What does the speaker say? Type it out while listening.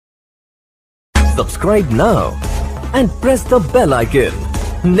Subscribe now and press the bell icon.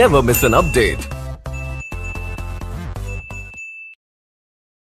 Never miss an update.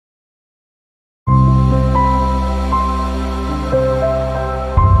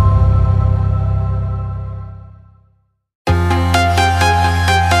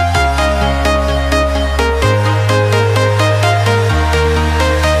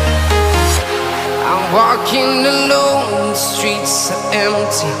 Walking alone, the streets are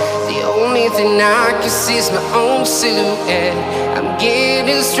empty. The only thing I can see is my own silhouette. I'm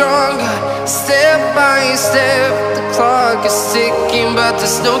getting stronger, step by step. The clock is ticking, but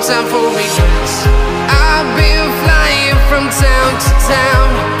there's no time for regrets. I've been flying from town to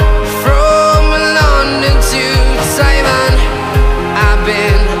town, from London to Taiwan. I've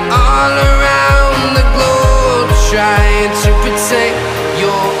been all around the globe, trying to protect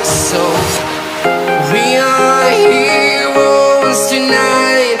your soul. We are heroes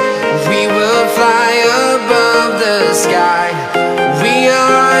tonight. We will fly above the sky. We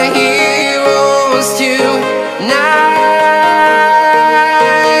are heroes tonight.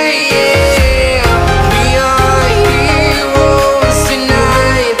 Yeah. We are heroes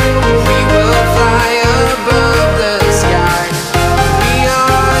tonight. We will fly above the sky. We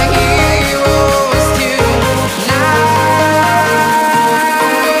are heroes tonight.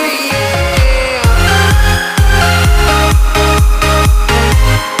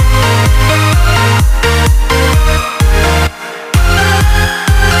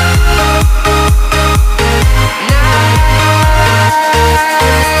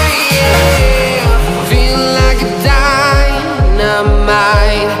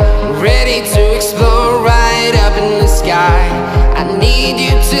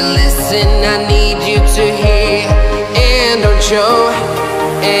 I need you to hear, and don't show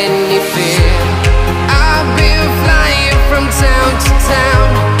any fear. I've been flying from town to town,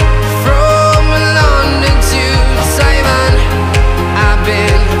 from London to Taiwan. I've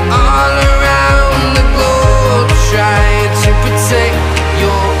been all around the globe, trying to protect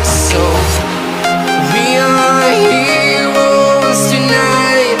your soul. We are heroes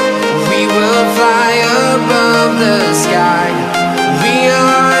tonight. We will fly above the sky. We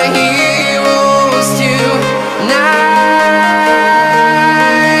are heroes tonight.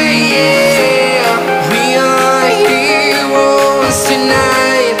 Yeah. We are heroes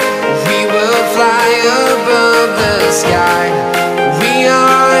tonight. We will fly above the sky. We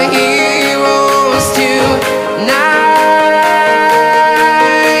are heroes tonight.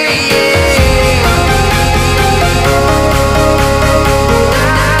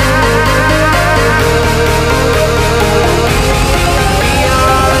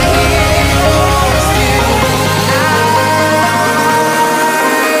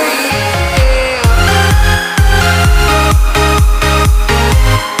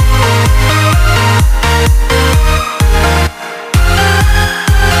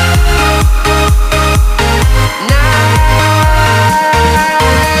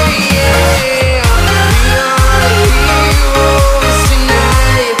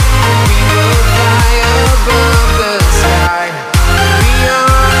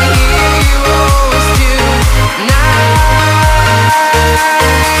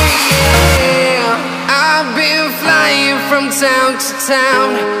 Town to town,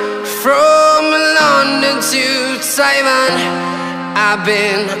 from London to Taiwan. I've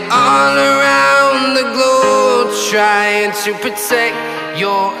been all around the globe, trying to protect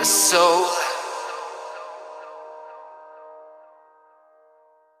your soul.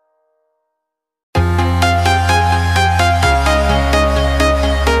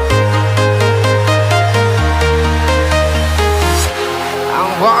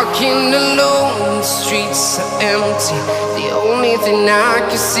 I'm walking alone, the streets are empty. The only thing I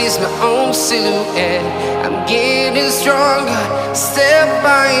can see is my own silhouette. I'm getting stronger, step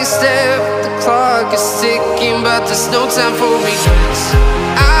by step. The clock is ticking, but there's no time for regrets.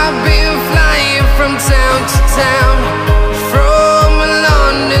 I've been flying from town to town,